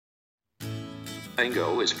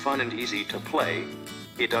Bingo is fun and easy to play.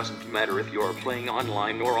 It doesn't matter if you're playing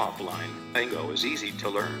online or offline, bingo is easy to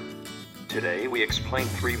learn. Today we explain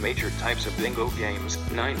three major types of bingo games: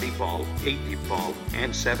 90-ball, 80-ball,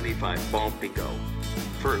 and 75-ball bingo.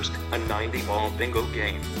 First, a 90-ball bingo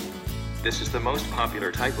game. This is the most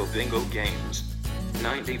popular type of bingo games.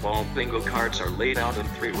 90-ball bingo cards are laid out in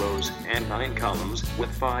 3 rows and 9 columns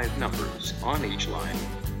with 5 numbers on each line.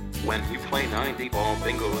 When you play 90-ball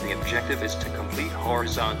bingo, the objective is to complete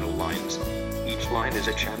horizontal lines. Each line is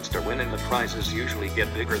a chance to win, and the prizes usually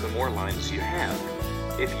get bigger the more lines you have.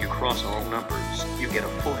 If you cross all numbers, you get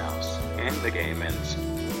a full house, and the game ends.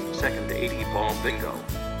 Second, 80-ball bingo.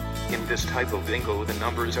 In this type of bingo, the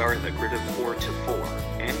numbers are in the grid of 4 to 4,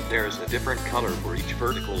 and there's a different color for each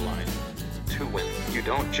vertical line. To win, you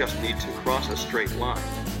don't just need to cross a straight line.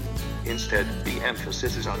 Instead, the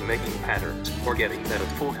emphasis is on making patterns or getting that a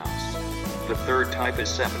full house. The third type is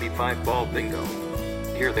 75-ball bingo.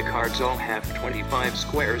 Here the cards all have 25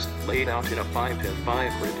 squares laid out in a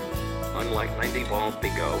 5x5 grid. Unlike 90-ball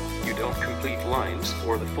bingo, you don't complete lines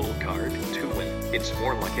or the full card to win. It's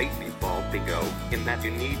more like 80-ball bingo, in that you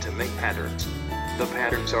need to make patterns. The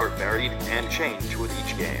patterns are varied and change with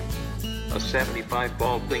each game. A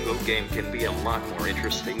 75-ball bingo game can be a lot more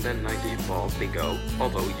interesting than 90-ball bingo,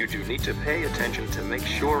 although you do need to pay attention to make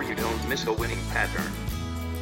sure you don't miss a winning pattern.